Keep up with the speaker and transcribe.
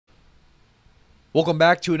Welcome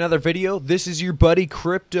back to another video. This is your buddy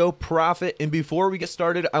Crypto Profit, and before we get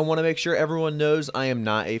started, I want to make sure everyone knows I am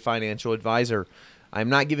not a financial advisor. I'm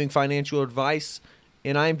not giving financial advice,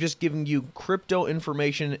 and I'm just giving you crypto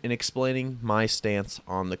information and explaining my stance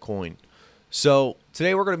on the coin. So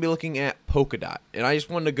today we're going to be looking at Polkadot, and I just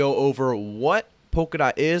wanted to go over what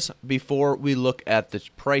Polkadot is before we look at the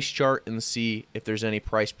price chart and see if there's any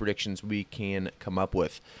price predictions we can come up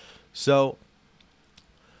with. So,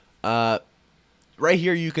 right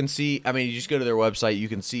here you can see, you just go to their website, you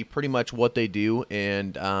can see pretty much what they do,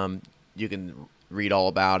 and you can read all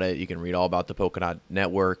about it. You can read all about the Polkadot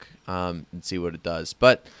network and see what it does.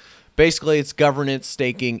 But basically, it's governance,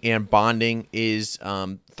 staking, and bonding is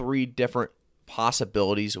three different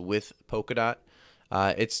possibilities with Polkadot.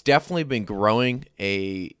 It's definitely been growing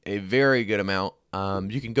a very good amount.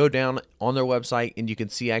 You can go down on their website, and you can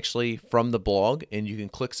see actually from the blog, and you can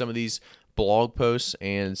click some of these blog posts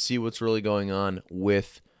and see what's really going on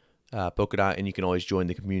with Polkadot, and you can always join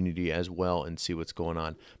the community as well and see what's going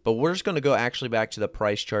on. But we're just going to go actually back to the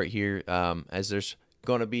price chart here, as there's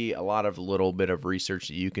going to be a lot of little bit of research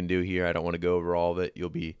that you can do here. I don't want to go over all of it.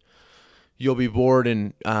 You'll be bored,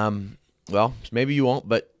 and well, maybe you won't,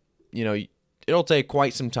 but it'll take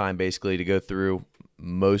quite some time basically to go through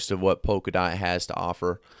most of what Polkadot has to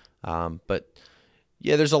offer. But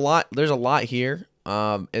yeah, there's a lot here.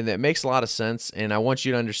 And that makes a lot of sense, and I want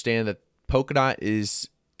you to understand that Polkadot is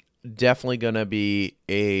definitely going to be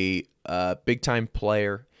a big-time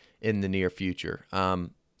player in the near future.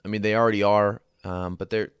 They already are,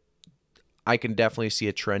 but I can definitely see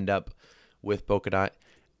a trend up with Polkadot.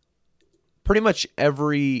 Pretty much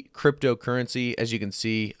every cryptocurrency, as you can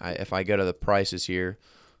see, if I go to the prices here,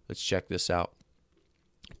 let's check this out.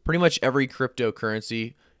 Pretty much every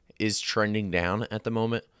cryptocurrency is trending down at the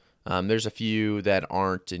moment. There's a few that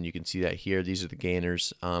aren't, and you can see that here. These are the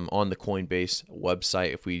gainers on the Coinbase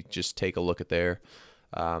website. If we just take a look at there,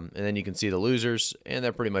 and then you can see the losers, and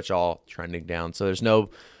they're pretty much all trending down. So there's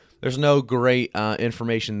no great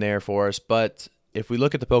information there for us. But if we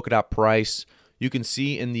look at the Polkadot price, you can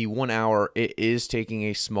see in the 1 hour it is taking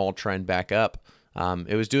a small trend back up.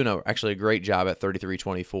 It was doing actually a great job at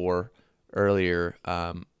 33.24 earlier.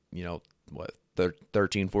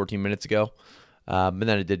 13, 14 minutes ago. But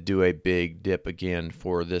then it did do a big dip again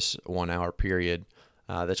for this 1 hour period.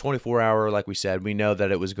 The 24 hour, like we said, we know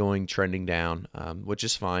that it was trending down, which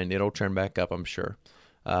is fine. It'll trend back up, I'm sure.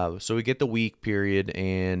 So we get the week period,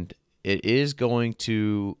 and it is going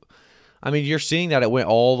to, you're seeing that it went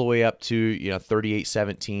all the way up to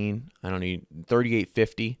 38.17. I don't need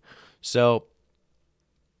 38.50. So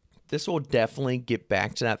this will definitely get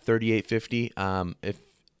back to that 38.50.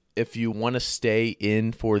 If you want to stay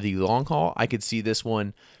in for the long haul, I could see this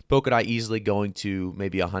one, Polkadot, easily going to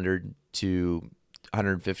maybe $100 to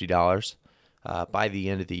 $150 by the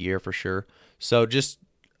end of the year for sure. So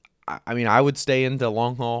I would stay in the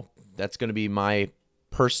long haul. That's going to be my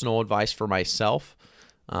personal advice for myself.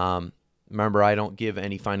 Remember, I don't give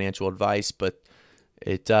any financial advice, but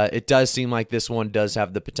it does seem like this one does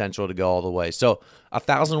have the potential to go all the way. So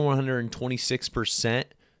 1,126%.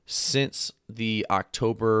 Since the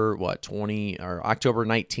October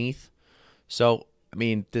 19th. So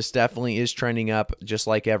this definitely is trending up just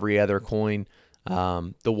like every other coin.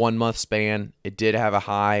 The 1 month span, it did have a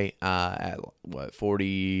high at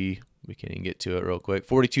 40, we can even get to it real quick,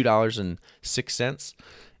 $42.06,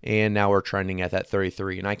 and now we're trending at that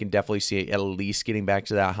 33, and I can definitely see it at least getting back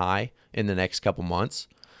to that high in the next couple months.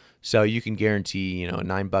 So you can guarantee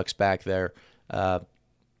 $9 back there.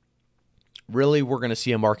 Really, we're going to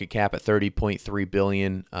see a market cap at 30.3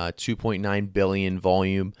 billion, 2.9 billion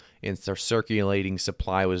volume, and their circulating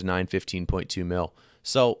supply was 915.2 mil.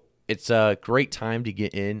 So it's a great time to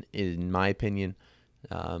get in my opinion.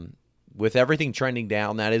 With everything trending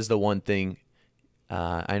down, that is the one thing.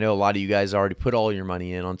 I know a lot of you guys already put all your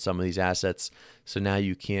money in on some of these assets, so now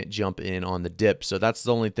you can't jump in on the dip. So that's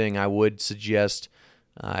the only thing I would suggest.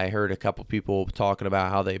 I heard a couple people talking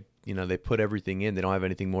about how they put everything in. They don't have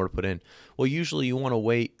anything more to put in. Well, usually you want to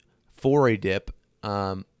wait for a dip,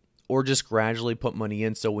 or just gradually put money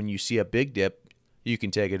in, so when you see a big dip, you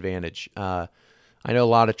can take advantage. I know a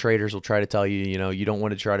lot of traders will try to tell you, you don't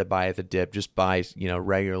want to try to buy at the dip. Just buy,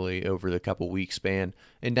 regularly over the couple week span,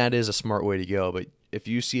 and that is a smart way to go. But if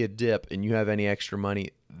you see a dip and you have any extra money,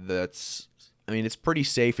 it's pretty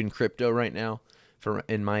safe in crypto right now,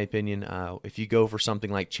 in my opinion. If you go for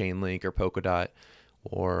something like Chainlink or Polkadot,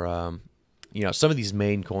 or some of these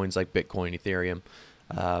main coins like Bitcoin, Ethereum,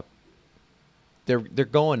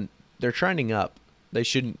 they're trending up. There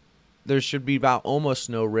should be about almost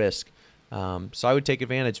no risk. So I would take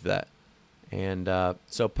advantage of that. And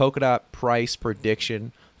so Polkadot price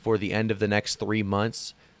prediction for the end of the next 3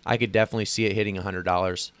 months, I could definitely see it hitting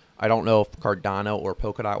 $100. I don't know if Cardano or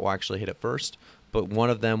Polkadot will actually hit it first, but one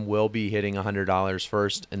of them will be hitting $100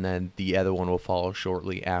 first, and then the other one will follow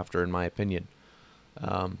shortly after, in my opinion.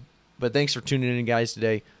 But thanks for tuning in, guys,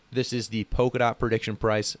 today. This is the Polkadot prediction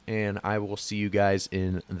price, and I will see you guys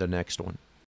in the next one.